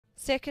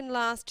Second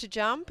last to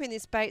jump in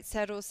this Bates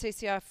Saddle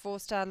CCI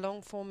 4-star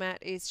long format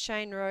is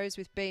Shane Rose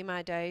with Be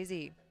My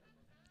Daisy.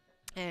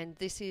 And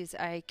this is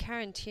a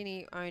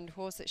Carantini owned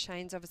horse that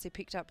Shane's obviously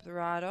picked up the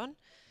ride on.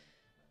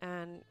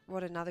 And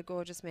what another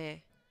gorgeous mare.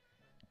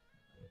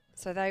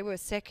 So they were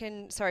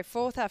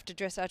fourth after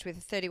dressage with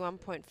a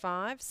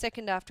 31.5.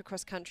 Second after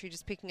cross country,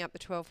 just picking up the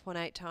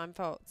 12.8 time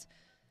faults.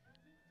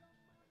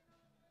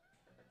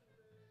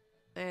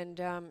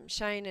 And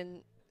Shane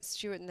and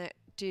Stuart and that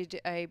did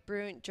a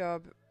brilliant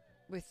job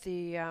with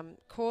the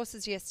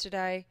courses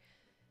yesterday.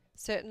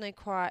 Certainly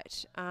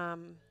quite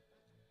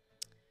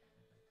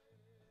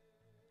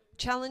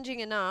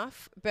challenging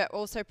enough, but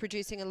also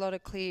producing a lot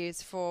of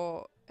clears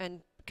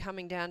and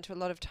coming down to a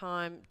lot of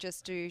time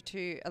just due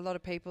to a lot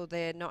of people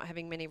there not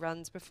having many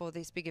runs before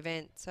this big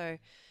event. So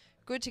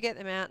good to get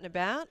them out and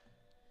about.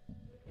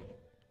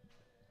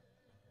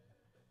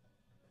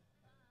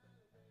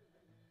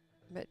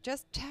 But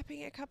just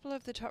tapping a couple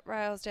of the top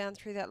rails down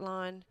through that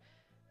line.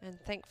 And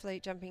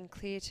thankfully jumping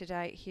clear to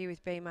date here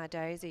with Be My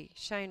Daisy.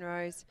 Shane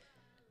Rose.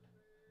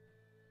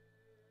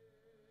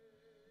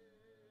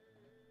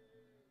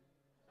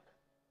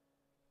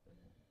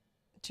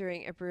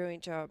 Doing a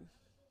brilliant job.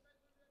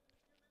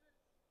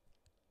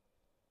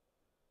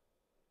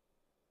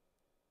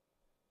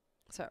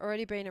 So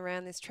already been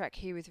around this track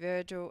here with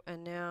Virgil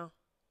and now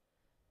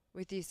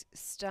with this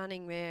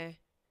stunning mare.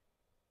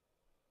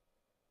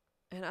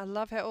 And I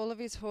love how all of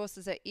his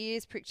horses are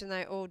ears pricked and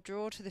they all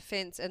draw to the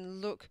fence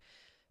and look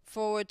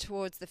forward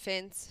towards the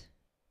fence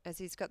as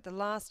he's got the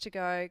last to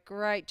go.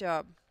 Great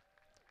job.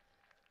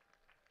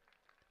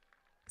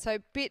 So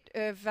bit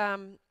of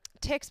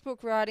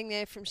textbook riding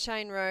there from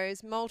Shane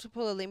Rose,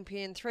 multiple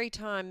Olympian,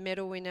 3-time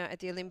medal winner at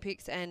the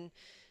Olympics, and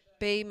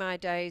Be My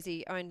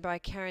Daisy, owned by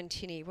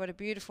Carantini. What a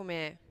beautiful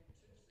mare.